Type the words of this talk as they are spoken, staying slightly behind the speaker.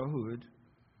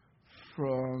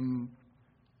from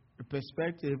the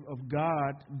perspective of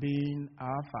God being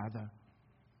our Father.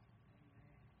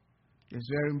 It's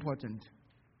very important.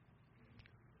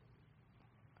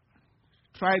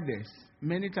 Try this.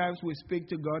 Many times we speak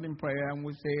to God in prayer and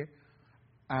we say,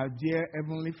 our dear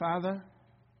Heavenly Father.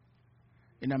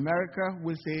 In America,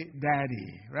 we say,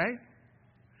 Daddy, right?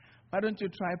 Why don't you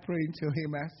try praying to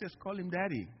Him and just call Him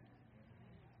Daddy?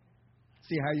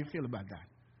 See how you feel about that.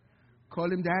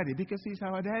 Call Him Daddy because He's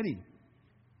our Daddy.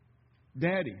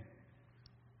 Daddy.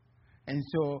 And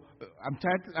so I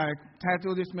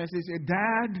titled this message, A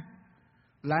Dad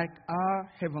Like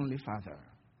Our Heavenly Father.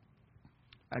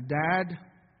 A dad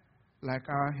like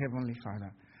our Heavenly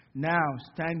Father. Now,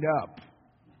 stand up.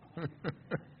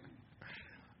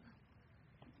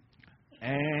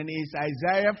 And it's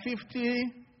Isaiah 50,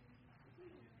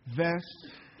 verse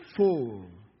 4.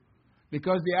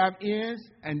 Because they have ears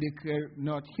and they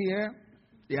cannot hear.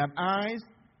 They have eyes,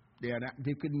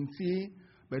 they couldn't see.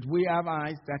 But we have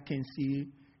eyes that can see,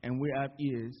 and we have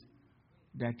ears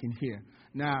that can hear.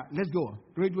 Now, let's go.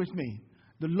 Read with me.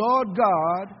 The Lord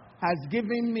God has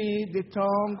given me the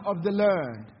tongue of the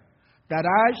learned, that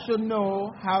I should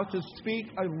know how to speak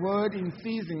a word in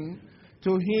season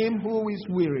to him who is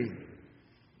weary.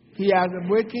 He has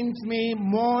awakened me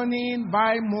morning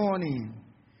by morning.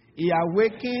 He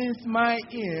awakens my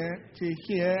ear to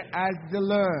hear as the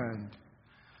learned.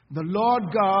 The Lord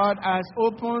God has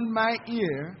opened my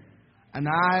ear, and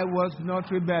I was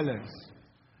not rebellious,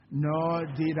 nor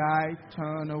did I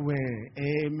turn away.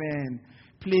 Amen.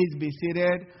 Please be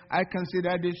seated. I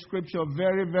consider this scripture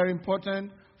very, very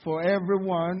important for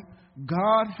everyone.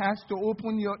 God has to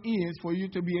open your ears for you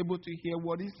to be able to hear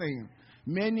what He's saying.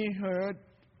 Many heard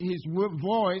His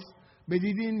voice, but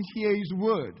they didn't hear His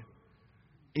word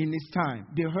in His time.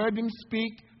 They heard Him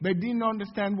speak, but didn't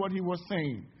understand what He was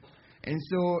saying. And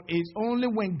so it's only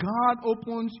when God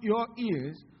opens your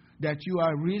ears that you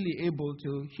are really able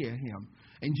to hear Him.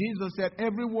 And Jesus said,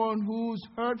 everyone who's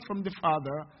heard from the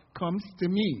Father comes to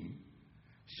me.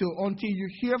 So until you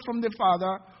hear from the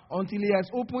Father, until He has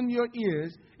opened your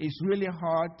ears, it's really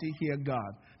hard to hear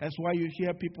God. That's why you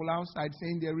hear people outside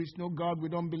saying there is no God, we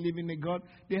don't believe in a God.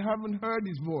 They haven't heard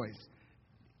His voice.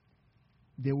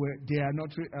 They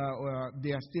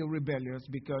are still rebellious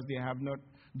because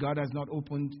God has not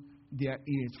opened their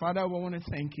ears. Father, I want to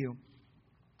thank you.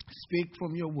 Speak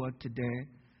from your word today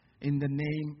in the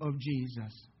name of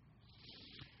Jesus.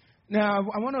 Now,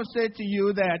 I want to say to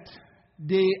you that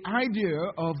the idea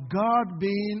of God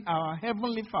being our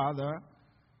Heavenly Father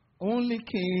only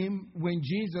came when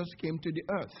Jesus came to the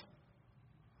earth.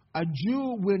 A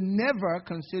Jew will never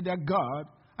consider God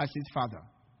as his father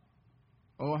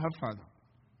or her father.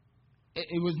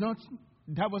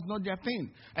 That was not their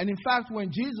thing. And in fact,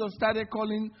 when Jesus started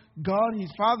calling God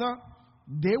his Father,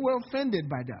 they were offended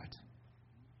by that.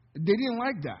 They didn't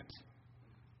like that.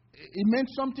 It meant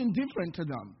something different to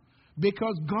them.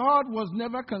 Because God was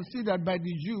never considered by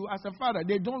the Jew as a father.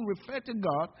 They don't refer to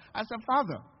God as a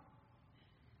father.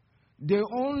 They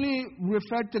only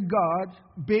refer to God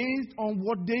based on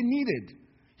what they needed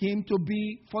Him to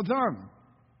be for them.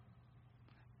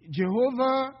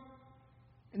 Jehovah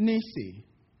Nissi.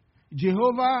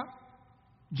 Jehovah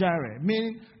Jireh,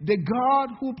 meaning the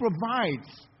God who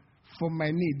provides for my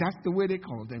need. That's the way they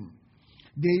called Him.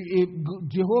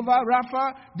 Jehovah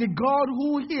Rapha, the God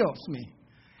who heals me.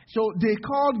 So they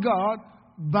called God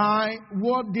by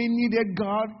what they needed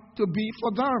God to be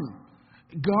for them.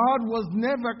 God was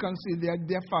never considered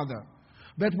their father.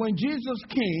 But when Jesus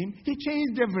came, He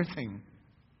changed everything.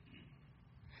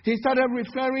 He started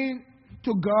referring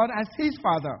to God as His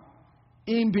Father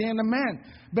in being a man.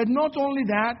 But not only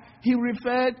that, He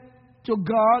referred to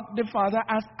God the Father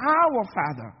as our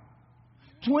Father.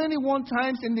 21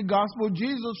 times in the Gospel,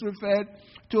 Jesus referred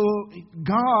to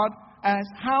God as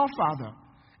our Father.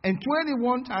 And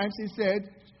 21 times He said,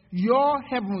 your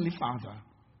Heavenly Father.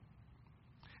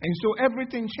 And so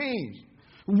everything changed.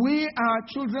 We are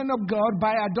children of God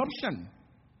by adoption.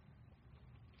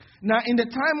 Now, in the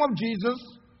time of Jesus,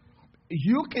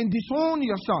 you can disown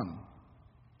your son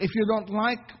if you don't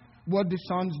like what the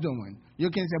son's doing. You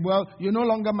can say, well, you're no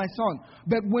longer my son.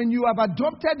 But when you have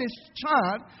adopted this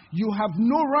child, you have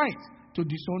no right to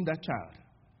disown that child.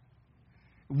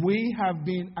 We have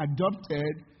been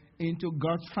adopted into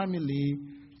God's family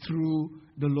through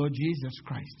the Lord Jesus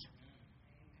Christ.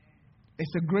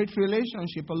 It's a great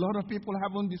relationship. A lot of people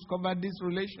haven't discovered this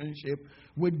relationship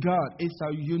with God. It's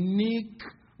a unique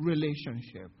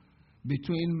relationship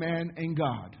between man and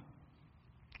God.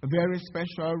 A very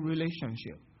special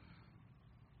relationship.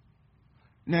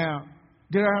 Now,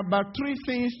 There are about three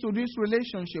things to this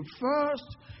relationship.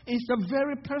 First, it's a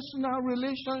very personal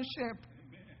relationship.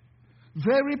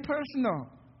 Very personal.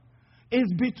 It's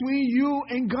between you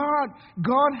and God.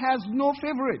 God has no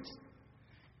favorites.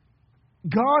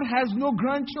 God has no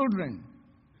grandchildren.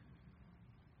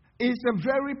 It's a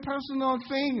very personal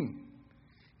thing.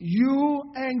 You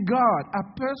and God,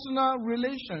 a personal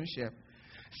relationship.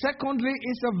 Secondly,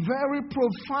 it's a very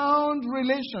profound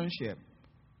relationship.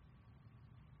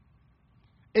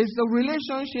 It's a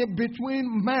relationship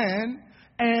between man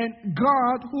and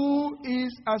God, who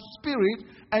is a spirit,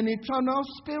 an eternal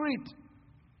spirit.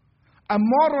 A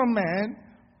mortal man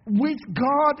with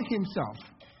God himself.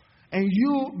 And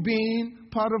you being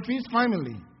part of his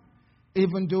family,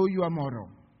 even though you are mortal.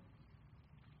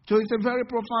 So it's a very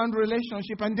profound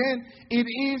relationship. And then it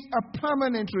is a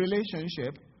permanent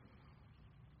relationship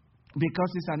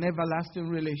because it's an everlasting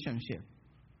relationship.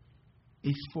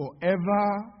 It's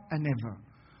forever and ever.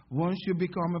 Once you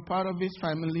become a part of his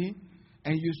family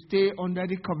and you stay under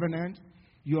the covenant,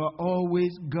 you are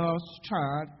always God's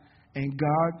child, and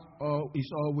God is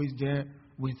always there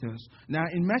with us. Now,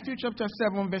 in Matthew chapter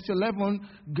 7, verse 11,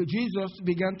 Jesus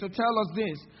began to tell us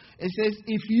this. It says,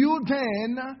 if you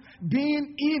then,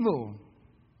 being evil,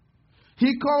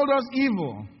 he called us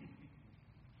evil.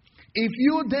 If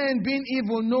you then, being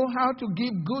evil, know how to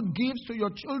give good gifts to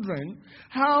your children,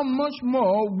 how much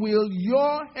more will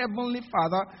your heavenly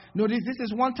Father... Notice this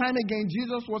is one time again,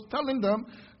 Jesus was telling them,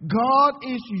 God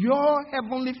is your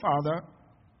heavenly Father.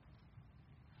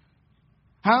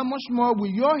 How much more will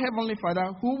your heavenly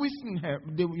Father, who is in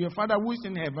heaven, your Father who is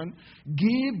in heaven,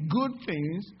 give good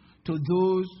things to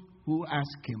those who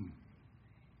ask him?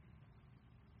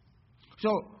 So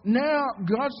now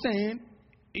God's saying,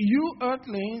 you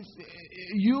earthlings,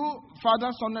 you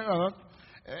fathers on the earth,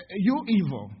 you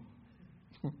evil.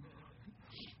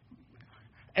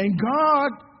 And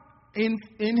God in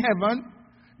heaven,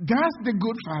 that's the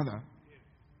good Father.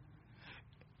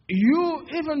 You,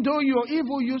 even though you're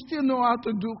evil, you still know how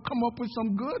to come up with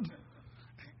some good.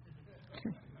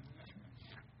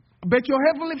 But your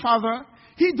heavenly Father,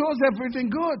 he does everything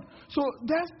good. So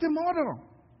that's the model.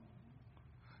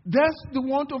 That's the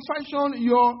one to fashion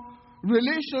your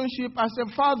relationship as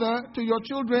a father to your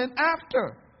children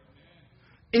after.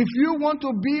 If you want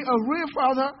to be a real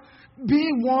father, be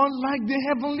one like the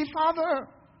heavenly Father.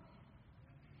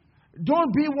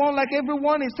 Don't be one like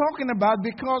everyone is talking about,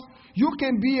 because you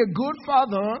can be a good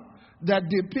father that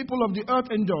the people of the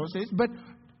earth endorses, but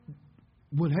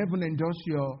will heaven endorse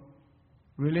your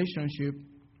relationship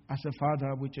as a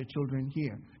father with your children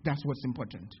here? That's what's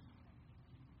important.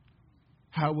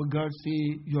 How will God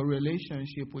see your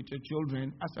relationship with your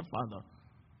children as a father?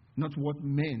 Not what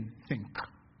men think.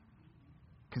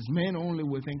 Because men only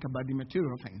will think about the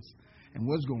material things and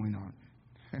what's going on.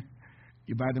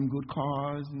 You buy them good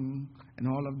cars and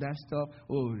all of that stuff.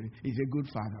 Oh, he's a good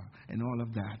father and all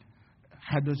of that.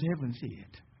 How does heaven see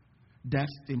it?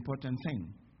 That's the important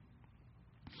thing.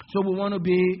 So we want to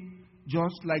be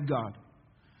just like God.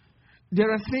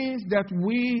 There are things that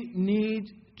we need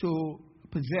to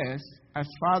possess as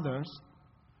fathers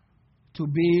to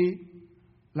be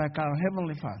like our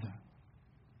heavenly Father.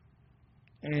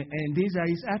 And these are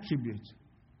his attributes.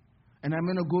 And I'm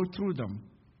going to go through them.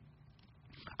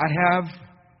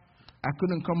 I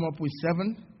couldn't come up with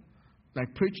 7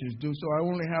 like preachers do, so I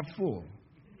only have 4.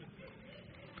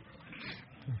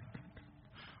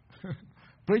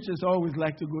 Preachers always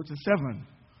like to go to 7.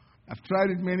 I've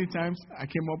tried it many times. I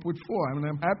came up with 4, and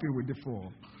I'm happy with the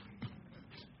 4.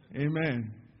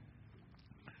 Amen.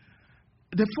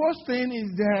 The first thing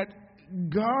is that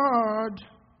God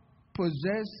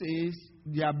possesses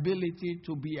the ability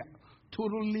to be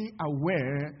totally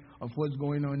aware of what's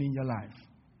going on in your life.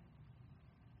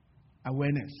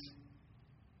 Awareness.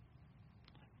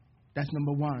 That's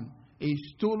number 1.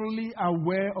 He's totally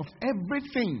aware of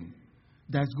everything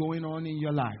that's going on in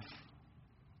your life.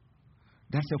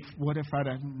 That's what a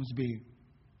father must be.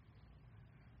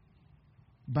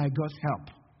 By God's help.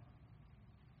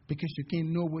 Because you can't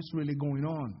know what's really going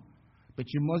on. But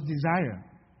you must desire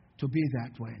to be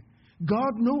that way.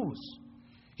 God knows.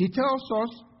 He tells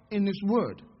us in his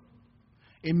word.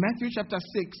 In Matthew chapter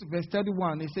 6, verse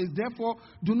 31, it says, therefore,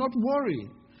 do not worry.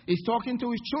 He's talking to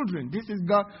his children. This is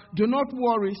God. Do not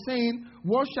worry, saying,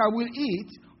 what shall we eat?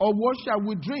 Or what shall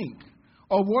we drink?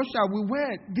 Or what shall we wear?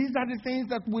 These are the things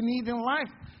that we need in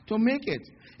life to make it.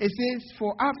 It says,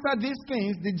 for after these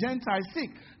things, the Gentiles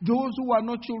seek. Those who are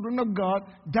not children of God,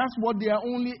 that's what they are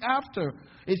only after.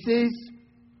 It says,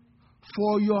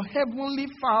 for your heavenly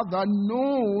Father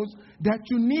knows that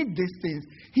you need these things.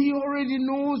 He already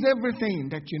knows everything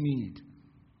that you need.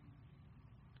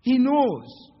 He knows.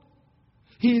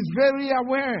 He is very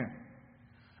aware.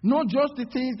 Not just the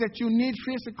things that you need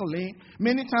physically.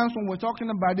 Many times when we're talking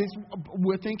about this,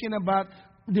 we're thinking about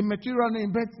the material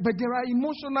needs, but there are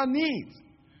emotional needs.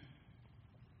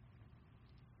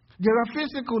 There are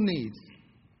physical needs.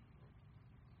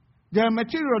 There are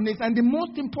material needs. And the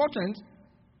most important,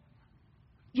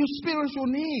 your spiritual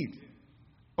need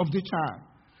of the child.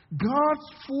 God's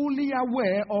fully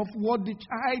aware of what the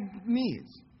child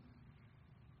needs.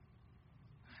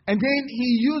 And then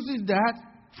He uses that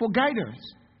for guidance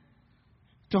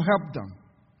to help them.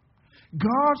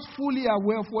 God's fully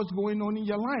aware of what's going on in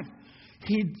your life.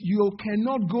 You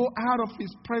cannot go out of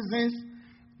His presence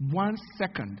 1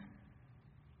 second.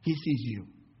 He sees you.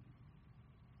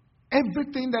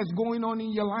 Everything that's going on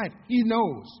in your life, He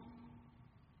knows.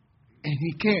 And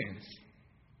He cares.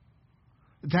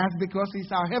 That's because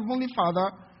He's our Heavenly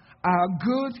Father, our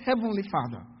good Heavenly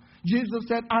Father. Jesus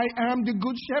said, I am the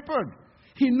good shepherd.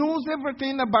 He knows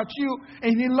everything about you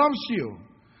and He loves you.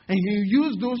 And He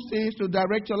used those things to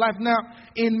direct your life. Now,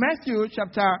 in Matthew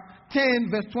chapter 10,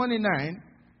 verse 29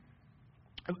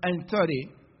 and 30,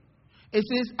 it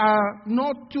says, are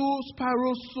not 2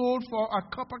 sparrows sold for a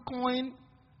copper coin?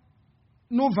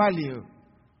 No value.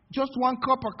 Just 1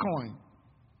 copper coin.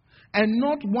 And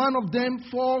not one of them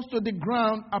falls to the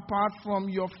ground apart from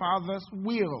your Father's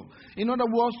will. In other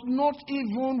words, not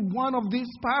even one of these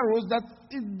sparrows,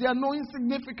 they are not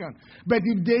insignificant. But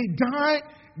if they die,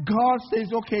 God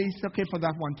says, okay, it's okay for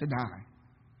that one to die.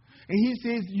 And He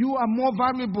says, you are more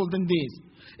valuable than this.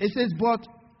 It says, but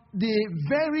the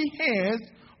very hairs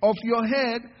of your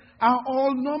head are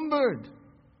all numbered.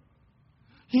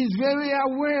 He's very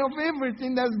aware of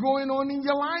everything that's going on in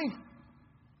your life.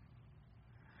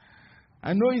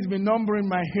 I know He's been numbering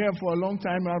my hair for a long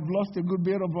time. I've lost a good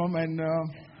bit of them, and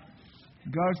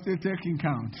God's still taking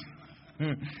count.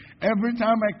 Every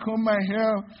time I comb my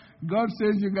hair, God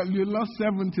says, you lost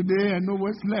 7 today. I know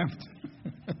what's left.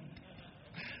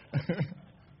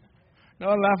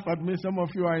 Don't laugh at me. Some of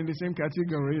you are in the same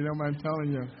category. I'm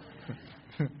telling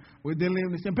you. We're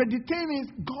dealing with the same. But the thing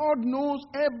is, God knows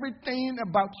everything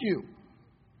about you.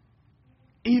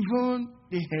 Even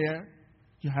the hair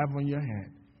you have on your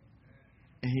head.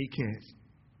 And He cares.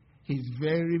 He's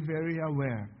very, very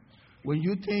aware. When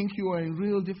you think you are in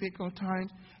real difficult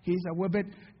times, He's aware. But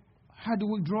how do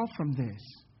we draw from this?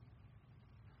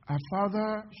 Our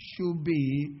Father should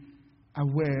be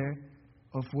aware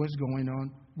of what's going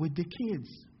on with the kids.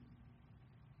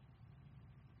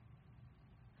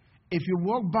 If you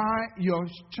walk by your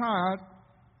child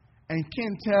and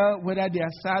can't tell whether they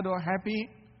are sad or happy,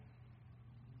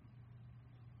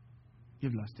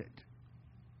 you've lost it.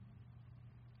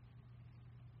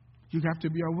 You have to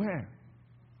be aware.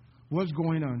 What's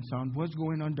going on, son? What's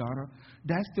going on, daughter?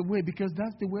 That's the way, because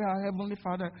that's the way our Heavenly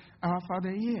Father, our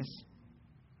Father is.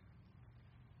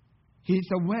 He's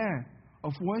aware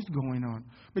of what's going on.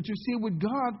 But you see, with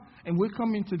God, and we'll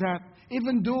come into that,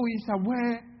 even though He's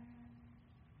aware,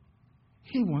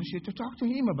 He wants you to talk to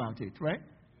Him about it, right?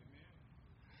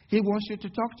 He wants you to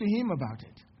talk to Him about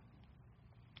it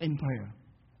in prayer.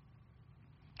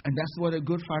 And that's what a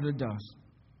good father does.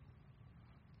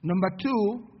 Number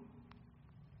 2,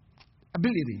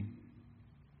 ability.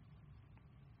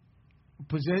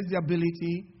 Possess the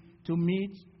ability to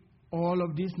meet all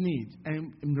of these needs.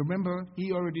 And remember,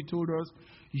 He already told us,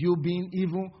 you being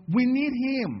evil, we need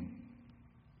Him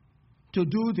to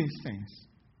do these things.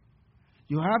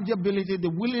 You have the ability,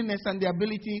 the willingness and the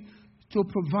ability to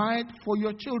provide for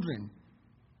your children.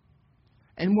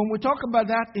 And when we talk about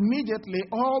that, immediately,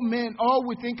 all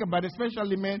we think about,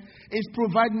 especially men, is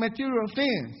provide material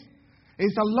things.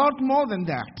 It's a lot more than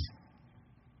that.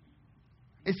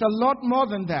 It's a lot more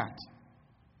than that.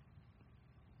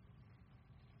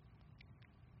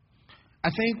 I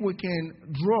think we can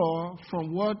draw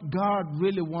from what God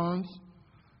really wants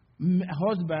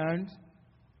husbands,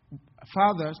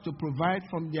 fathers to provide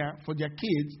for their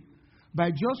kids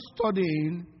by just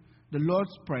studying the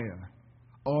Lord's Prayer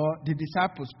or the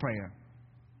disciples' prayer.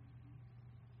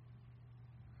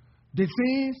 The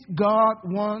things God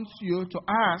wants you to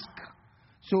ask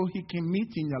so He can meet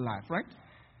in your life, right?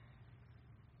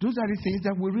 Those are the things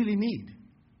that we really need.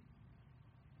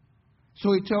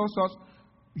 So He tells us,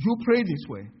 you pray this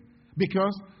way,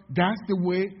 because that's the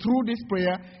way, through this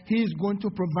prayer, He is going to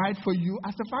provide for you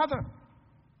as a father.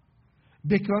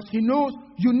 Because He knows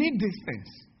you need these things.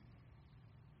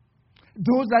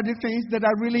 Those are the things that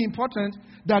are really important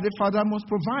that the father must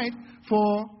provide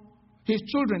for his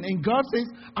children. And God says,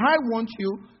 I want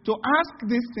you to ask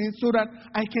these things so that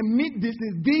I can meet these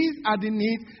needs. These are the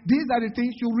needs. These are the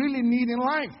things you really need in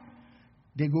life.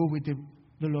 They go with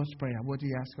the the Lord's Prayer, what He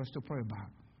asks us to pray about.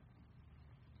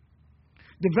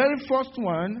 The very first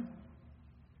one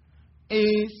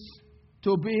is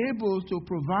to be able to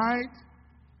provide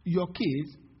your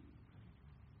kids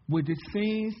with the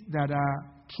things that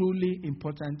are truly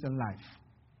important in life.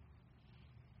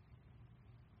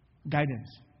 Guidance.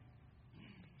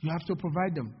 You have to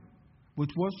provide them with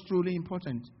what's truly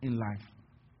important in life.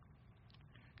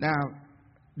 Now,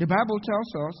 the Bible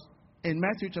tells us in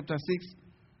Matthew chapter 6,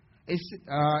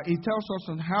 it tells us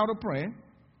on how to pray.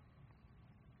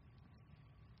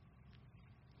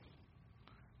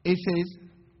 It says,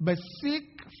 but seek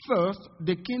first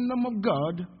the kingdom of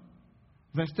God,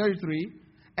 verse 33,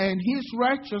 and His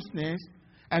righteousness,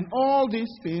 and all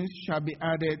these things shall be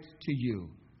added to you.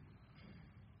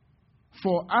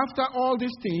 For after all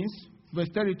these things, verse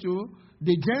 32,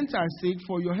 the Gentiles seek,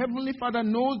 for your heavenly Father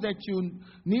knows that you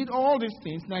need all these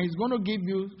things. Now He's going to give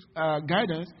you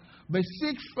guidance. But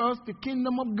seek first the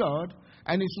kingdom of God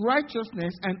and His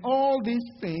righteousness, and all these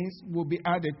things will be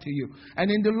added to you.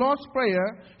 And in the Lord's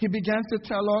Prayer, He begins to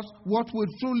tell us what we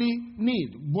truly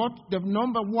need, what the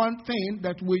number one thing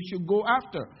that we should go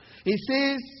after. He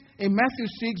says in Matthew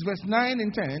 6, verse 9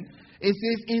 and 10, it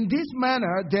says, in this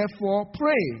manner, therefore,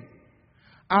 pray.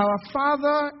 Our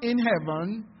Father in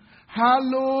heaven,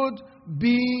 hallowed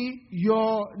be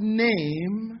your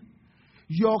name.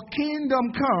 Your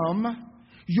kingdom come.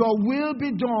 Your will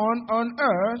be done on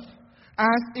earth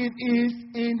as it is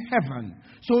in heaven.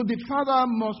 So the Father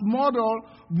must model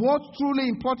what's truly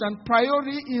important.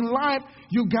 Priority in life,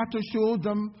 you got to show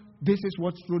them this is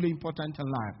what's truly important in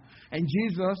life. And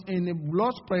Jesus in the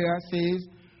Lord's Prayer says,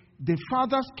 the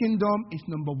Father's kingdom is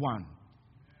number one.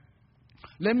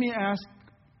 Let me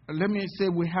say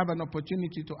we have an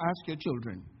opportunity to ask your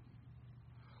children,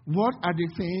 what are the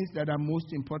things that are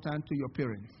most important to your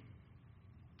parents?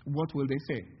 What will they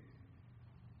say?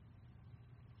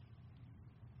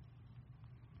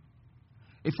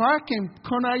 If I can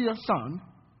corner your son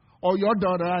or your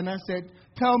daughter and I said,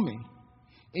 tell me,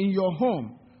 in your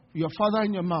home, your father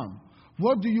and your mom,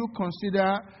 what do you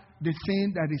consider the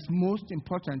thing that is most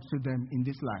important to them in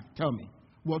this life? Tell me.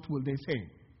 What will they say?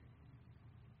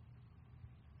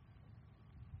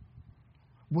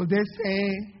 Will they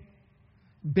say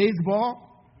baseball?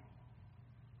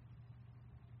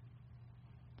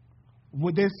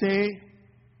 Would they say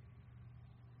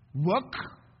work?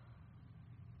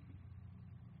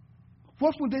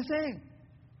 What would they say?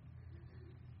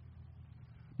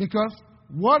 Because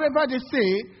whatever they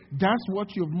say, that's what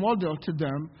you've modeled to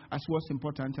them as what's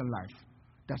important in life.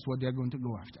 That's what they're going to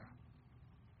go after.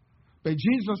 But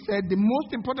Jesus said the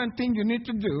most important thing you need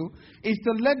to do is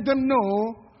to let them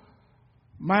know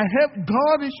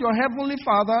God is your heavenly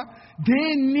Father.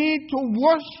 They need to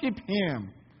worship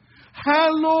Him.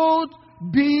 Hallowed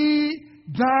be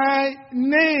thy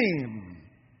name.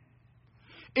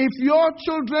 If your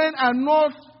children are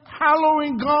not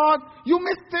hallowing God, you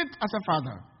missed it as a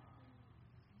father.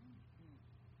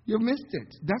 You missed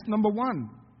it. That's number one.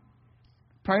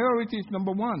 Priority is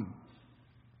number one.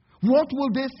 What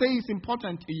will they say is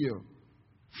important to you?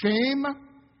 Fame?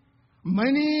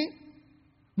 Money?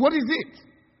 What is it?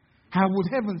 How would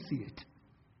heaven see it?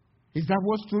 Is that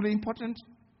what's truly important?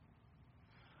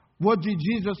 What did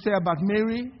Jesus say about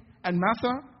Mary and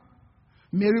Martha?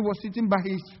 Mary was sitting by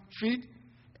His feet.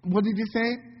 What did He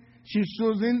say? She's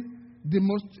chosen the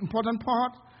most important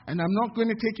part, and I'm not going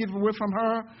to take it away from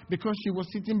her because she was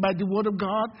sitting by the Word of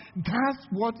God. That's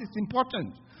what is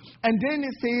important. And then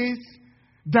it says,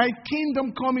 thy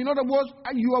kingdom come. In other words,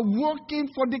 you are working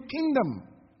for the kingdom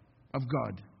of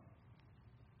God.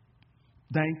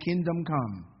 Thy kingdom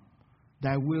come.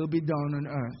 Thy will be done on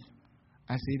earth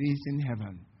as it is in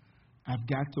heaven. I've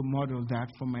got to model that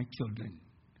for my children.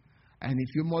 And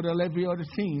if you model every other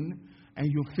thing and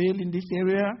you fail in this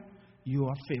area, you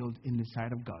are failed in the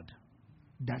sight of God.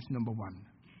 That's number one.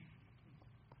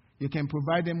 You can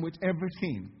provide them with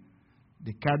everything.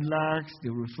 The Cadillacs,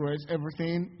 the Rolls Royce,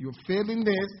 everything. You fail in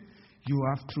this, you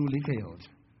have truly failed.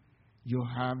 You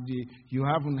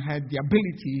haven't had the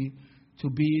ability to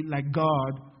be like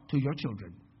God to your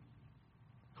children,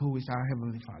 who is our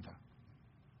Heavenly Father.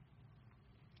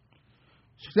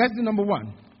 So that's the number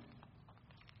one.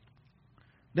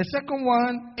 The second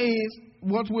one is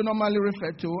what we normally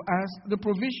refer to as the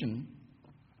provision,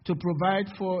 to provide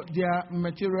for their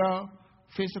material,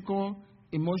 physical,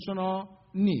 emotional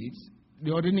needs,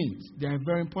 the other needs. They are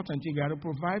very important. You got to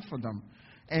provide for them.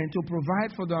 And to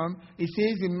provide for them, it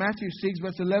says in Matthew 6,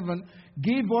 verse 11,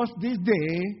 give us this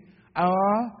day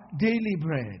our daily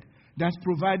bread. That's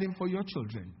providing for your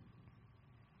children.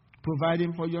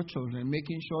 Providing for your children,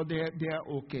 making sure they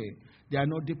are okay. They are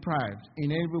not deprived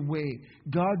in every way.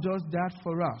 God does that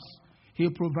for us.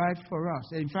 He'll provide for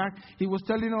us. In fact, He was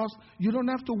telling us, you don't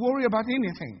have to worry about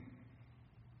anything.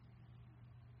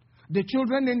 The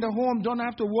children in the home don't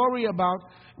have to worry about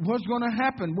what's going to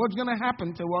happen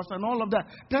to us and all of that.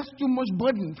 That's too much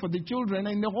burden for the children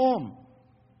in the home.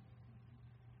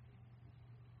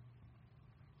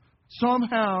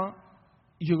 Somehow,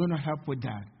 you're going to help with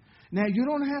that. Now, you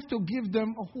don't have to give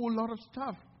them a whole lot of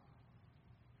stuff.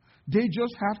 They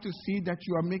just have to see that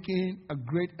you are making a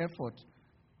great effort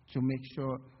to make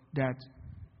sure that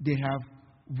they have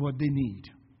what they need.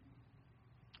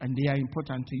 And they are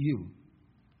important to you.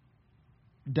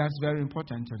 That's very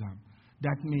important to them.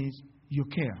 That means you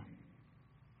care.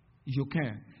 You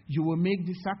care. You will make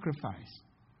the sacrifice.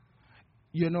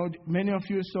 You know, many of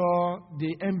you saw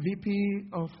the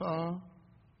MVP of,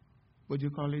 what do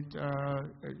you call it,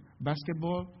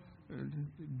 basketball?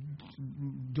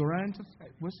 Durant?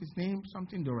 What's his name?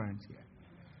 Something Durant. Yeah.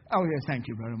 Oh, yes, thank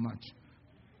you very much.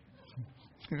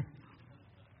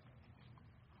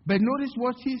 But notice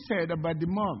what he said about the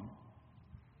mom.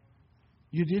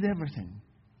 You did everything.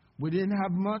 We didn't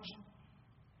have much,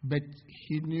 but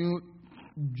he knew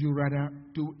you rather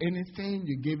do anything.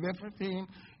 You gave everything.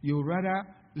 You rather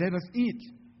let us eat,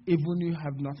 even you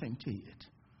have nothing to eat.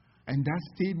 And that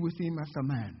stayed with him as a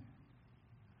man.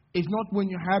 It's not when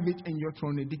you have it and you're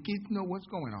throwing it. The kids know what's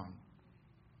going on.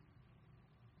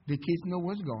 The kids know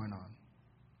what's going on.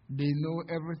 They know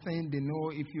everything. They know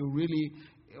if you're really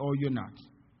or you're not.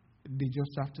 They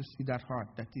just have to see that heart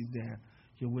that is there.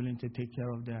 You're willing to take care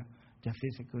of their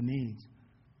physical needs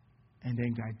and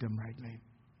then guide them rightly.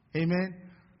 Amen.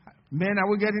 Men, are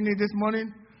we getting it this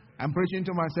morning? I'm preaching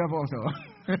to myself also.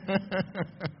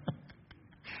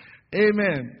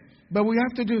 Amen. But we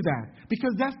have to do that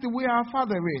because that's the way our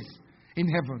Father is in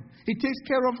heaven. He takes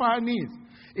care of our needs.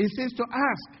 He says to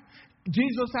ask.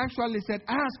 Jesus actually said,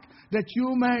 ask that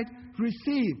you might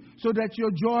receive so that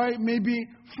your joy may be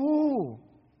full.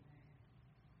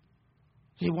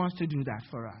 He wants to do that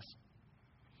for us.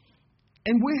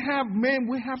 And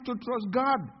we have to trust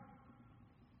God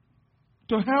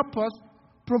to help us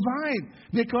provide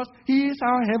because He is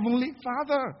our Heavenly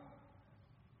Father.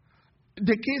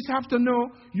 The kids have to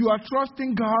know you are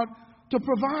trusting God to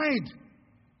provide.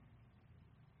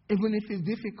 Even if it's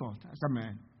difficult as a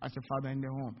man, as a father in the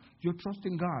home. You're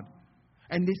trusting God.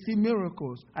 And they see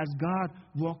miracles as God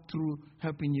walks through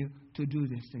helping you to do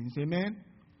these things. Amen?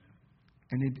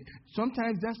 And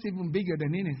sometimes that's even bigger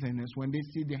than anything else when they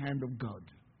see the hand of God.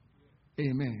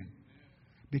 Amen.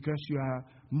 Because you are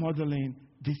modeling,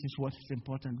 this is what is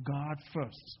important. God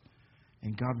first.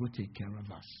 And God will take care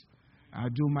of us. I'll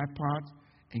do my part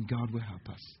and God will help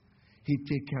us. He'll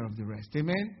take care of the rest.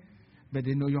 Amen? But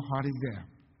they know your heart is there.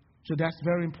 So that's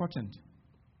very important.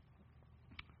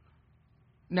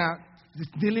 Now,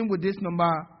 just dealing with this number,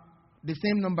 the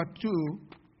same number 2,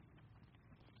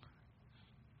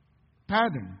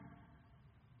 pardon.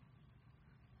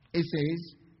 It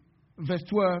says, verse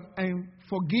 12, and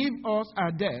forgive us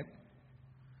our debt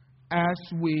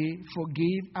as we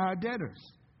forgive our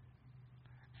debtors.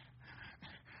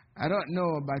 I don't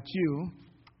know about you,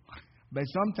 but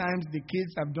sometimes the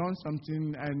kids have done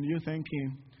something and you're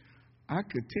thinking, I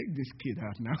could take this kid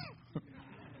out now.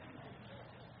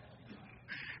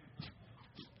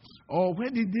 Or where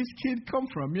did this kid come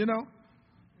from, you know?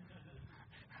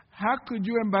 How could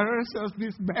you embarrass us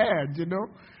this bad, you know?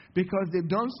 Because they've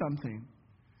done something.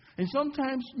 And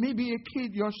sometimes maybe a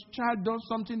kid, your child does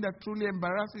something that truly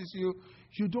embarrasses you.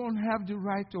 You don't have the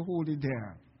right to hold it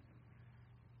there.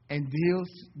 And deals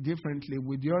differently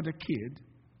with the other kid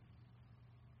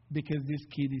because this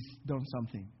kid has done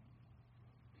something.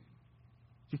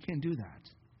 You can't do that.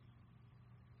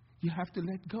 You have to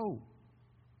let go.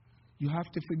 You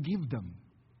have to forgive them.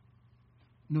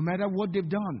 No matter what they've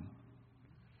done.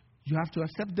 You have to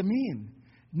accept them in.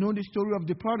 Know the story of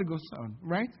the prodigal son,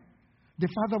 right? The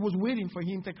father was waiting for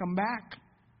him to come back.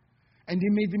 And they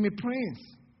made him a prince.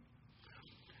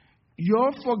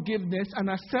 Your forgiveness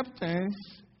and acceptance,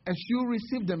 as you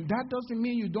receive them, that doesn't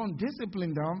mean you don't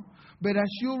discipline them. But as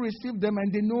you receive them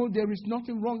and they know there is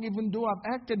nothing wrong even though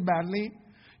I've acted badly,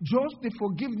 just the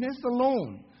forgiveness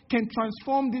alone can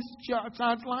transform this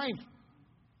child's life.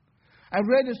 I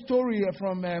read a story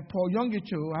from Paul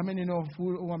Yonggi-cho. How many know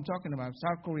who I'm talking about?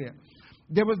 South Korea.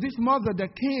 There was this mother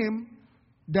that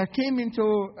came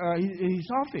into his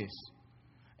office.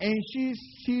 And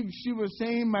she was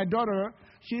saying, my daughter,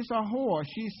 she's a whore.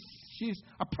 She's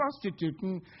a prostitute.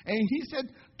 And he said,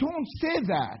 don't say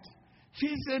that.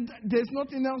 She said, there's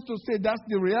nothing else to say. That's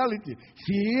the reality.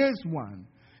 She is one.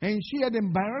 And she had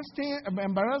embarrassed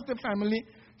the family,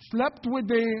 slept with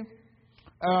the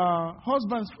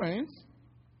husband's friends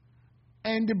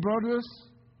and the brother's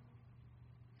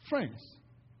friends.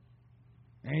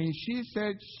 And she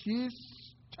said she's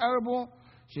terrible,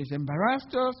 she's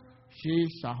embarrassed us,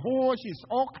 she's a whore, she's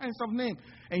all kinds of names.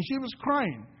 And she was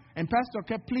crying. And Pastor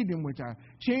kept pleading with her,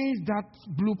 change that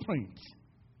blueprint.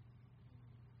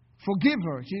 Forgive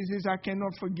her. She says, I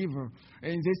cannot forgive her.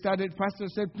 And they started, Pastor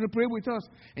said, pray with us.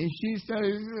 And she said,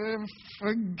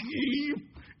 forgive.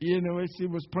 You know, she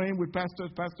was praying with Pastor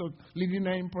leading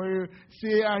her in prayer.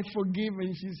 Say, I forgive.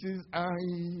 And she says,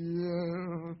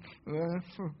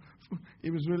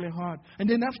 it was really hard. And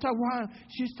then after a while,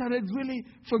 she started really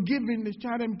forgiving the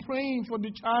child and praying for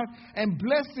the child and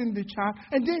blessing the child.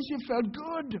 And then she felt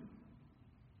good.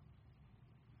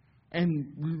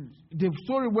 And the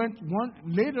story went on.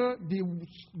 Later,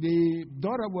 the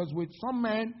daughter was with some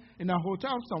man in a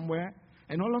hotel somewhere.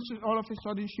 And all of a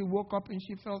sudden, she woke up and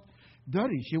she felt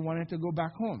dirty. She wanted to go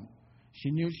back home.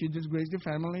 She knew she disgraced the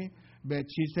family. But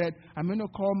she said, I'm going to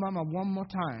call Mama one more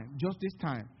time, just this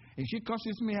time. And she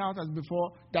curses me out as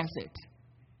before. That's it.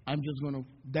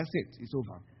 That's it. It's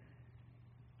over.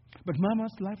 But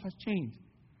Mama's life has changed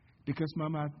because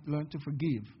Mama learned to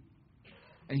forgive.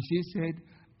 And she said,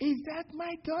 is that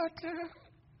my daughter?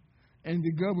 And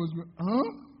the girl was going,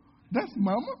 huh? That's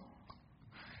Mama?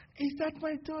 Is that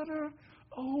my daughter?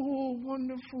 Oh,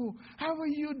 wonderful. How are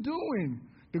you doing?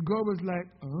 The girl was like,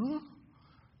 huh?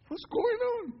 What's going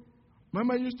on?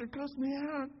 Mama used to cuss me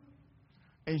out.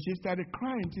 And she started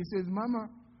crying. She says, Mama,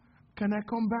 can I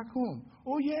come back home?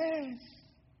 Oh, yes.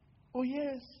 Oh,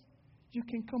 yes. You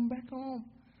can come back home.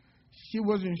 She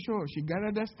wasn't sure. She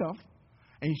gathered her stuff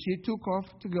and she took off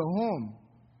to go home.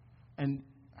 And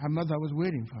her mother was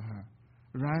waiting for her.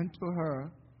 Ran to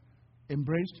her,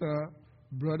 embraced her,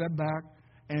 brought her back.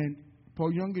 And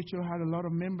Paul Youngicho had a lot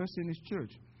of members in his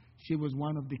church. She was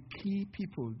one of the key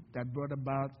people that brought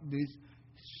about this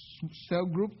cell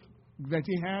group that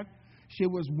he had. She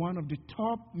was one of the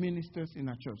top ministers in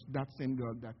our church. That same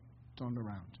girl that turned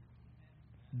around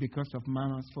because of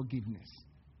Mama's forgiveness.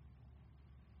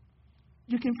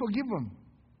 You can forgive them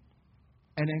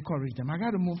and encourage them. I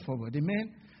got to move forward.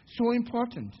 Amen. So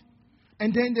important.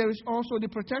 And then there is also the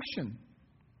protection.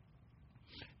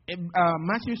 In,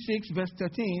 Matthew 6, verse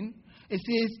 13, it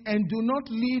says, and do not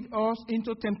lead us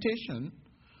into temptation,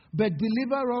 but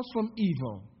deliver us from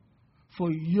evil.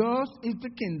 For yours is the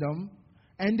kingdom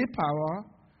and the power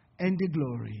and the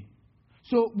glory.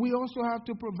 So we also have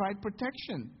to provide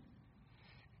protection.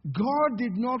 God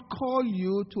did not call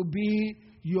you to be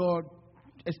your,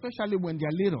 especially when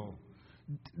they're little.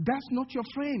 That's not your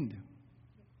friend.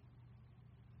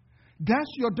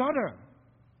 That's your daughter.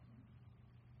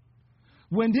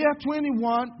 When they are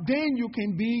 21, then you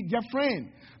can be their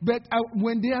friend. But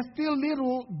when they are still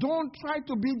little, don't try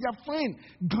to be their friend.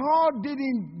 God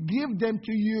didn't give them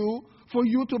to you for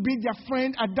you to be their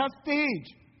friend at that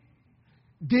stage.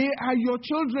 They are your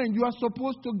children. You are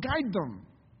supposed to guide them.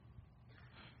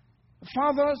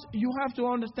 Fathers, you have to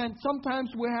understand,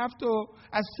 sometimes we have to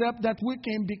accept that we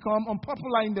can become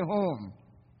unpopular in the home.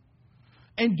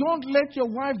 And don't let your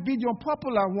wife be the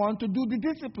unpopular one to do the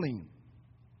discipline.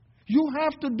 You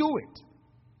have to do it.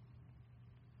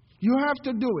 You have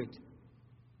to do it.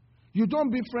 You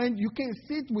don't befriend. You can't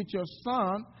sit with your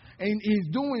son and he's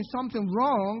doing something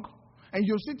wrong and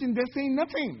you're sitting there saying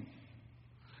nothing.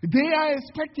 They are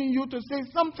expecting you to say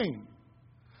something.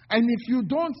 And if you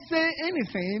don't say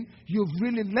anything, you've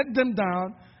really let them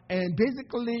down. And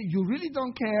basically, you really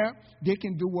don't care. They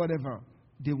can do whatever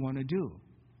they want to do.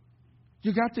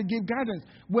 You got to give guidance.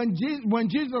 When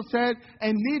Jesus said,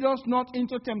 and lead us not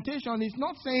into temptation, he's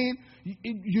not saying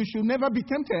you should never be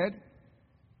tempted.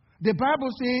 The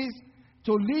Bible says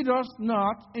to lead us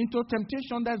not into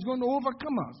temptation that's going to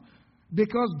overcome us.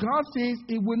 Because God says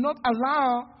it will not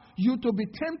allow you to be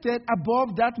tempted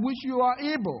above that which you are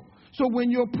able. So when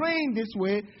you're praying this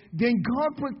way, then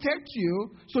God protects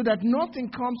you so that nothing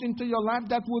comes into your life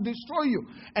that will destroy you.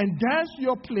 And that's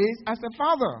your place as a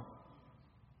father.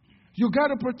 You got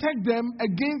to protect them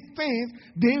against things.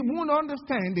 They won't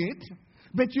understand it,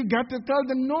 but you got to tell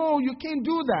them, no, you can't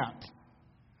do that.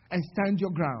 And stand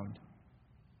your ground.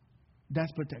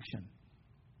 That's protection.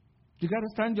 You got to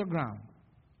stand your ground.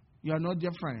 You are not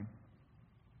their friend.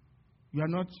 You are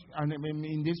not, and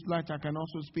in this light I can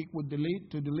also speak with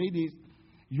to the ladies,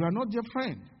 you are not their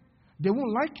friend. They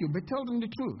won't like you, but tell them the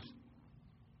truth.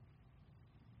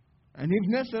 And if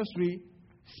necessary,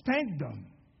 spank them.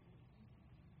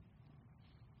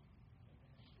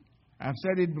 I've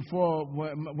said it before.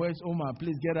 Where's Omar?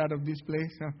 Please get out of this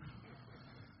place.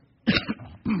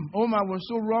 Omar was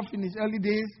so rough in his early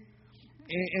days.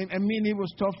 I mean, it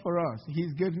was tough for us.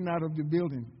 He's getting out of the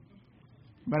building.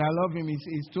 But I love him.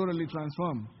 He's totally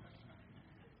transformed.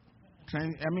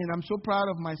 I'm so proud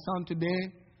of my son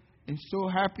today. I'm so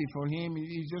happy for him.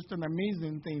 It's just an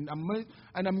amazing thing,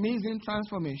 an amazing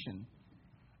transformation.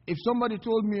 If somebody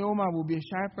told me Omar would be a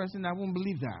shy person, I wouldn't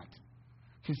believe that.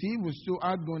 Because he was so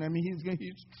outgoing.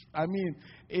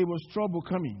 It was trouble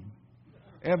coming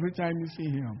every time you see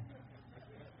him.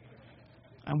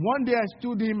 And one day I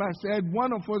stood him, I said,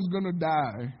 one of us is going to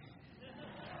die.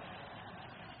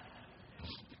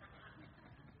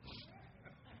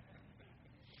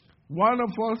 One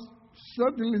of us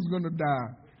certainly is going to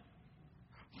die.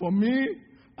 For me,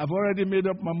 I've already made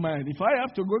up my mind. If I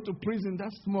have to go to prison,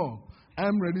 that's small.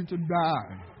 I'm ready to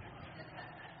die.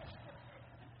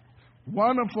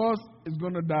 One of us is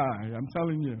going to die, I'm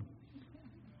telling you.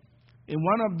 In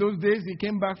one of those days, he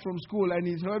came back from school and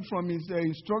he's heard from his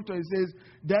instructor. He says,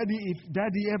 Daddy, if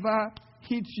Daddy ever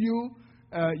hits you,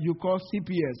 you call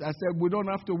CPS. I said, we don't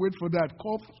have to wait for that.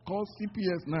 Call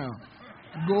CPS now.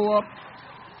 Go up.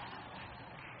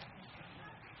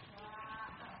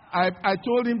 I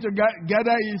told him to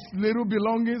gather his little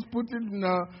belongings, put it in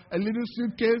a little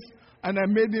suitcase, and I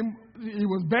made him, he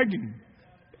was begging.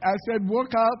 I said,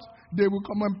 walk out, they will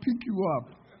come and pick you up.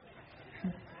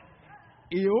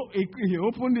 He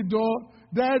opened the door.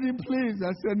 Daddy, please.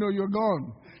 I said, no, you're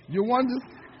gone. You want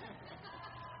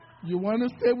to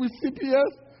stay with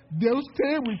CPS? They'll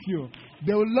stay with you.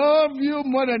 They'll love you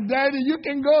more than Daddy. You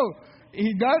can go.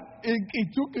 He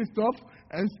took his stuff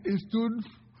and he stood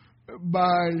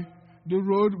by the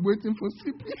road waiting for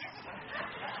CPS.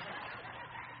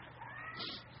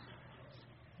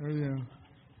 Oh, yeah.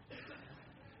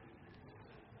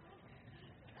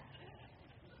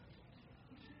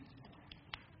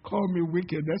 Call me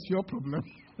wicked, that's your problem.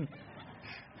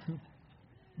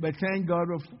 But thank God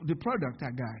of the product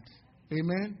I got.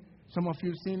 Amen? Some of you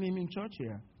have seen him in church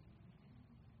here.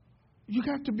 You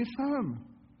got to be firm.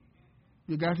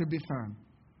 You got to be firm.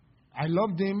 I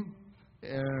loved him.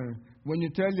 When you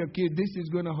tell your kid, this is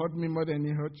going to hurt me more than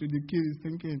it hurts you, the kid is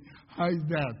thinking, how is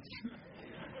that?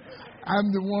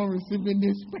 I'm the one receiving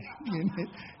this pain.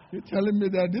 You're telling me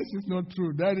that this is not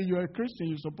true. Daddy, you're a Christian.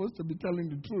 You're supposed to be telling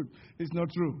the truth. It's not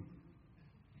true.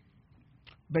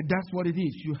 But that's what it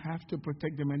is. You have to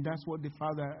protect them. And that's what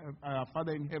our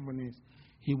Father in heaven is.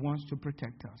 He wants to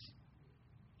protect us.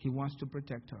 He wants to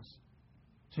protect us.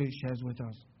 So he shares with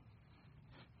us.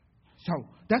 So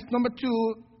that's number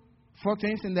 2, 4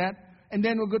 things in that. And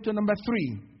then we'll go to number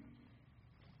 3.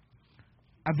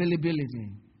 Availability.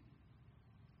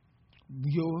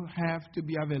 You have to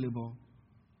be available.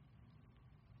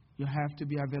 You have to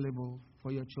be available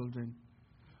for your children.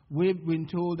 We've been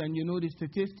told, and you know the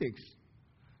statistics,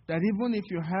 that even if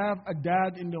you have a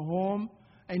dad in the home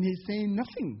and he's saying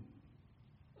nothing,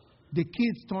 the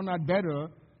kids turn out better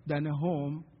than a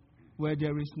home where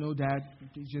there is no dad.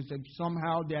 It's just that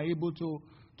somehow they are able to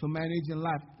manage in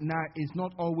life. Now, it's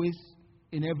not always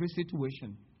in every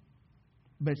situation.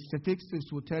 But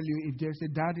statistics will tell you if there's a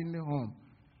dad in the home,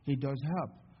 he does help.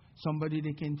 Somebody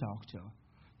they can talk to.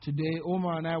 Today,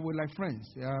 Omar and I were like friends.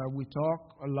 We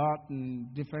talk a lot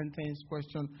and different things,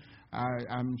 question.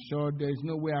 I'm sure there's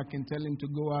no way I can tell him to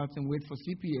go out and wait for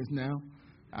CPS now.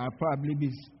 I'll probably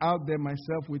be out there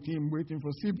myself with him waiting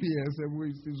for CPS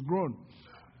and he's grown.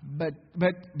 But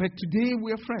today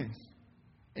we're friends.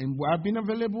 And I've been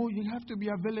available. You have to be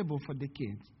available for the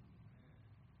kids.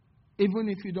 Even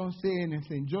if you don't say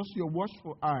anything, just your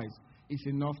watchful eyes is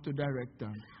enough to direct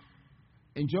them.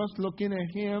 And just looking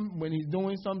at him when he's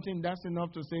doing something, that's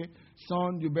enough to say,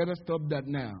 son, you better stop that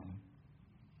now.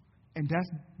 And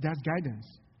that's guidance.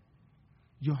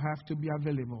 You have to be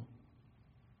available.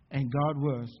 And God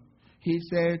was. He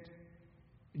said,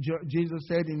 Jesus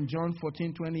said in John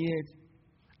 14:28,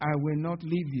 I will not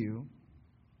leave you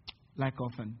like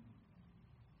orphan.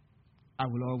 I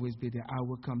will always be there. I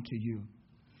will come to you.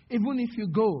 Even if you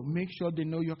go, make sure they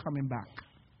know you're coming back.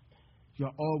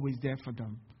 You're always there for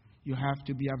them. You have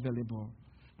to be available.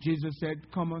 Jesus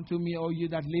said, come unto me, all you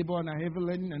that labor and are heavy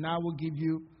laden, and I will give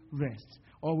you rest.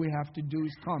 All we have to do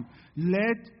is come.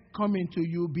 Let coming to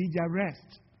you be their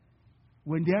rest.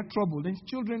 When they are troubled, and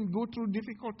children go through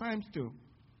difficult times too.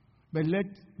 But let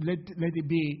it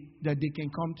be that they can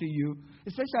come to you,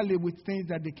 especially with things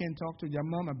that they can't talk to their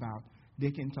mom about.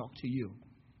 They can talk to you.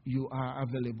 You are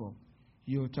available.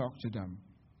 You talk to them.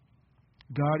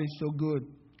 God is so good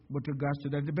with regards to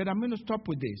that. But I'm going to stop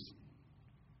with this.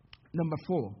 Number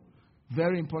 4,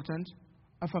 very important,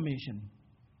 affirmation.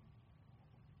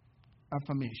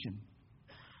 Affirmation.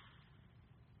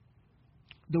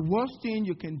 The worst thing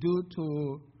you can do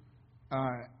to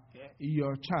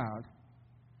your child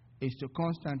is to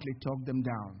constantly talk them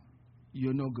down.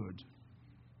 You're no good.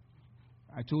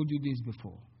 I told you this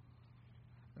before.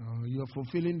 You're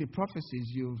fulfilling the prophecies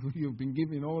you've been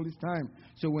given all this time.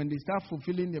 So when they start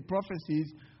fulfilling the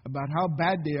prophecies about how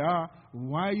bad they are,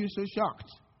 why are you so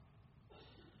shocked?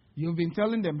 You've been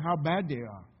telling them how bad they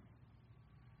are.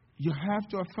 You have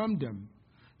to affirm them.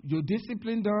 You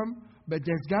discipline them, but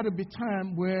there's got to be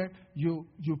time where you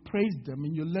praise them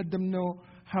and you let them know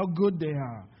how good they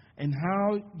are and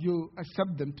how you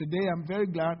accept them. Today, I'm very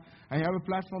glad I have a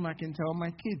platform I can tell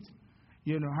my kids,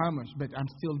 how much. But I'm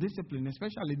still disciplined,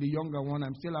 especially the younger one.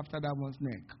 I'm still after that one's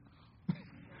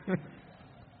neck.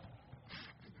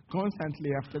 Constantly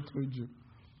after told you.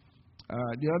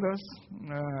 The others,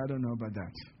 I don't know about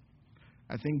that.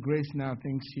 I think Grace now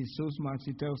thinks she's so smart,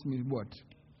 she tells me what.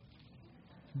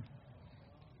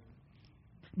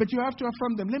 But you have to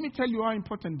affirm them. Let me tell you how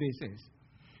important this is.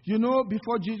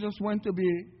 Before Jesus went to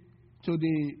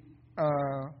the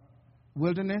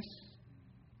wilderness,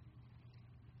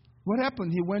 what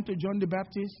happened? He went to John the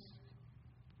Baptist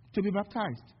to be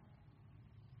baptized.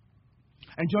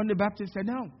 And John the Baptist said,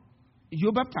 no,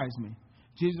 you baptize me.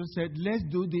 Jesus said, let's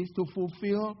do this to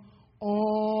fulfill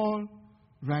all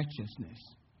righteousness.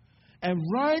 And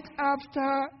right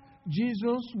after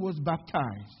Jesus was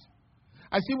baptized,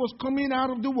 as he was coming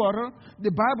out of the water, the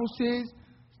Bible says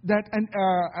that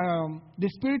the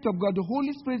Spirit of God, the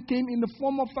Holy Spirit, came in the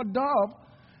form of a dove,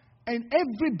 and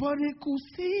everybody could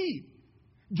see.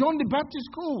 John the Baptist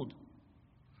could.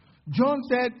 John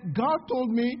said, God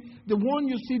told me, the one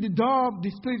you see the dove, the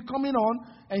Spirit coming on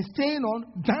and staying on,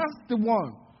 that's the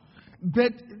one.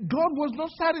 But God was not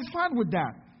satisfied with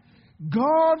that.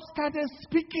 God started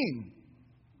speaking.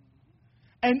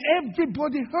 And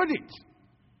everybody heard it.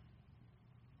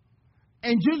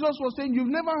 And Jesus was saying, you've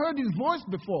never heard his voice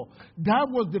before. That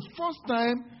was the first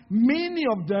time many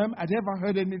of them had ever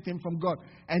heard anything from God.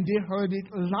 And they heard it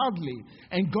loudly.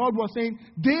 And God was saying,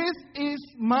 this is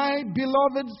my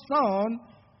beloved Son,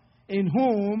 in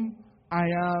whom I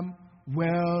am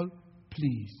well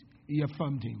pleased. He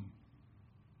affirmed him.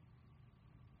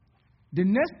 The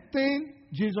next thing,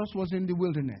 Jesus was in the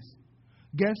wilderness.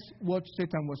 Guess what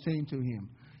Satan was saying to him?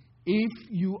 If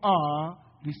you are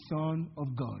the Son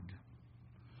of God.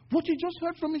 What you just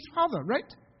heard from his father,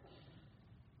 right?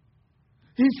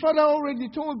 His father already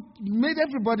made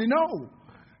everybody know.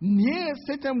 Yes,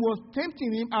 Satan was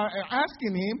tempting him,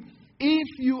 asking him, if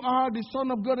you are the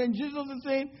Son of God. And Jesus is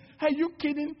saying, are you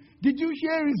kidding? Did you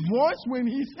hear his voice when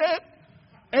he said?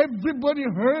 Everybody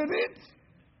heard it.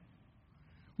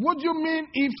 What do you mean,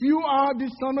 if you are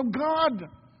the Son of God?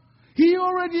 He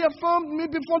already affirmed me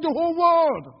before the whole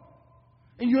world.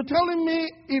 And you're telling me,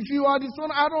 if you are the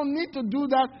Son, I don't need to do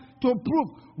that to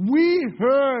prove. We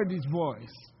heard his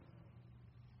voice.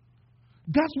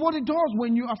 That's what it does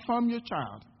when you affirm your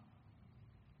child.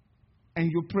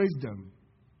 And you praise them.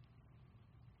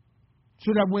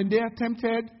 So that when they are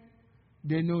tempted,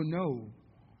 they know, no,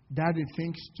 Daddy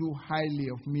thinks too highly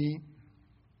of me.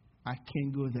 I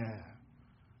can't go there.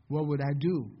 What would I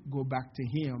do? Go back to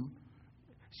him.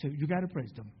 So you got to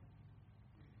praise them.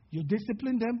 You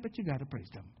discipline them, but you got to praise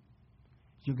them.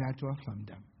 You got to affirm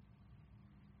them.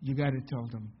 You got to tell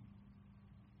them.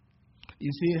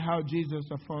 You see how Jesus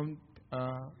affirmed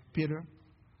Peter?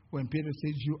 When Peter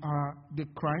says, you are the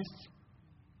Christ.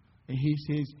 And he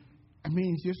says,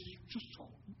 just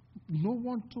no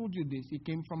one told you this. It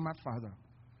came from my Father.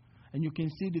 And you can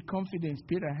see the confidence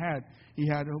Peter had. He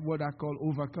had what I call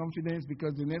overconfidence,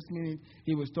 because the next minute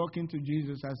he was talking to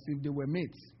Jesus as if they were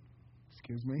mates.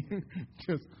 Excuse me.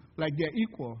 Just like they're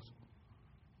equals.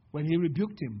 When he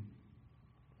rebuked him.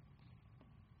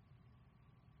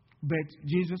 But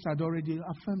Jesus had already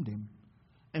affirmed him.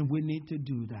 And we need to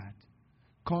do that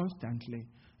constantly.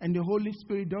 And the Holy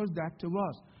Spirit does that to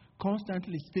us.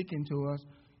 Constantly speaking to us,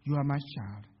 you are my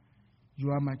child.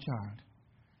 You are my child.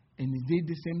 And he did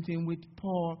the same thing with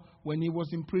Paul. When he was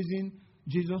in prison,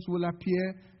 Jesus will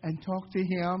appear and talk to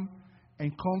him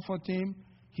and comfort him.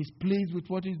 He's pleased with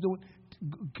what he's doing.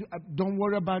 Don't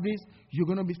worry about this. You're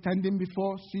going to be standing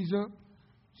before Caesar,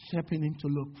 helping him to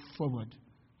look forward,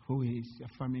 who is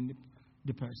affirming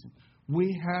the person.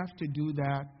 We have to do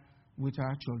that with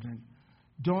our children.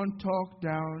 Don't talk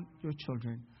down your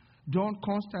children. Don't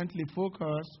constantly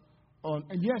focus on,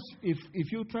 and yes,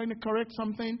 if you're trying to correct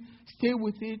something, stay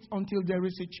with it until there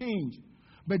is a change.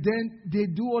 But then they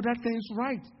do other things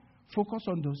right. Focus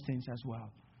on those things as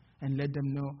well. And let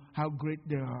them know how great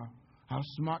they are, how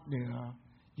smart they are.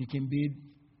 You can be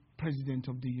president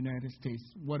of the United States,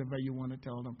 whatever you want to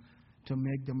tell them, to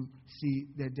make them see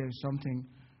that there's something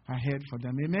ahead for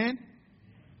them. Amen?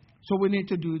 So we need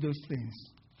to do those things.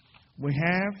 We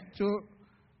have to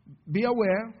be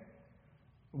aware.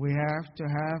 We have to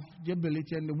have the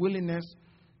ability and the willingness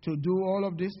to do all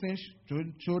of these things, to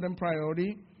show them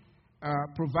priority,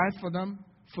 provide for them,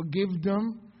 forgive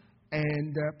them,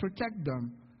 and protect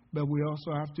them. But we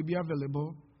also have to be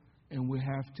available, and we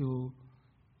have to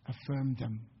affirm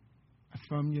them,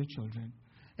 affirm your children.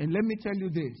 And let me tell you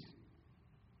this.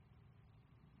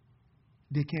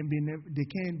 They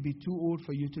can't be too old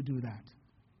for you to do that.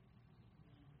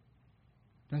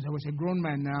 As I was a grown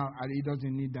man now, he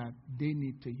doesn't need that. They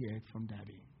need to hear it from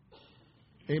Daddy.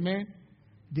 Amen?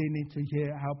 They need to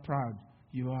hear how proud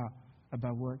you are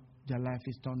about what their life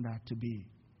is turned out to be.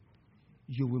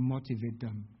 You will motivate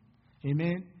them.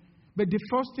 Amen? But the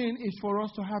first thing is for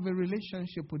us to have a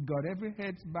relationship with God. Every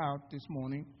head's bowed this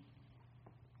morning.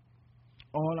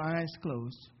 All eyes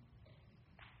closed.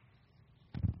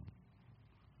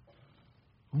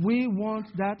 We want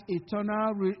that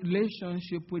eternal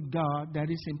relationship with God that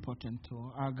is important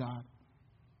to our God.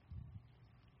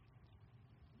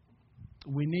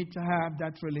 We need to have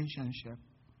that relationship.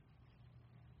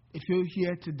 If you're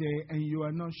here today and you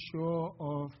are not sure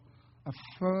of a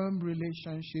firm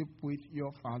relationship with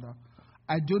your Father,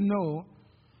 I do know,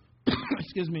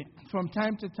 excuse me, from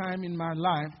time to time in my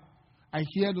life, I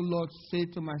hear the Lord say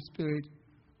to my spirit,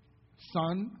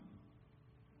 son,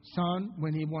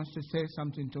 when He wants to say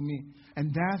something to me.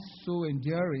 And that's so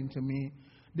endearing to me.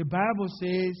 The Bible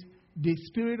says the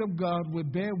Spirit of God will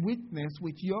bear witness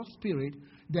with your spirit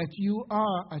that you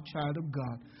are a child of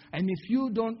God. And if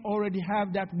you don't already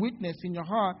have that witness in your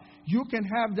heart, you can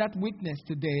have that witness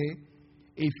today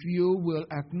if you will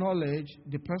acknowledge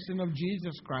the person of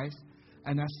Jesus Christ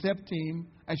and accept Him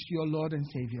as your Lord and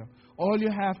Savior. All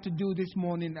you have to do this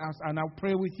morning, and I'll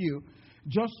pray with you,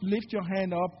 just lift your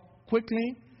hand up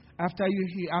quickly. After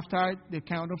the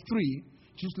count of 3,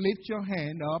 just lift your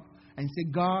hand up and say,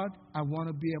 God, I want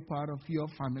to be a part of your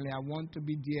family. I want to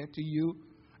be dear to you,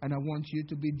 and I want you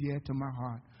to be dear to my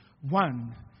heart.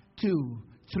 1, 2,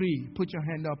 3. Put your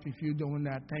hand up if you're doing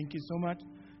that. Thank you so much.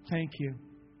 Thank you.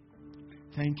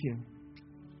 Thank you.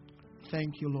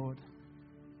 Thank you, Lord.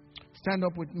 Stand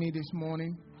up with me this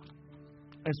morning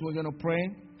as we're going to pray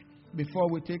before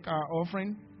we take our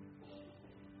offering.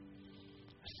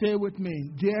 Say with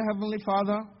me, dear Heavenly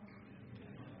Father,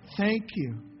 thank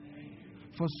you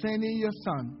for sending your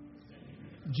Son,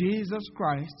 Jesus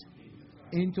Christ,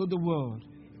 into the world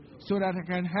so that I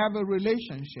can have a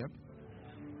relationship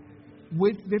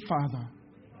with the Father.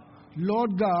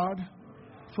 Lord God,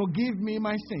 forgive me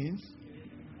my sins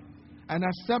and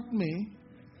accept me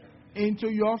into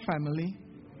your family,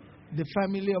 the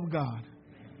family of God.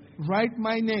 Write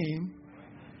my name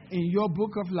in your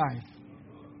book of life.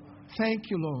 Thank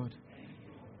you, Lord.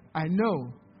 I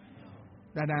know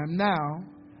that I am now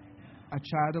a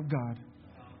child of God.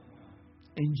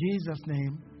 In Jesus'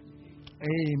 name,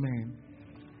 amen.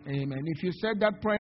 Amen. If you said that prayer,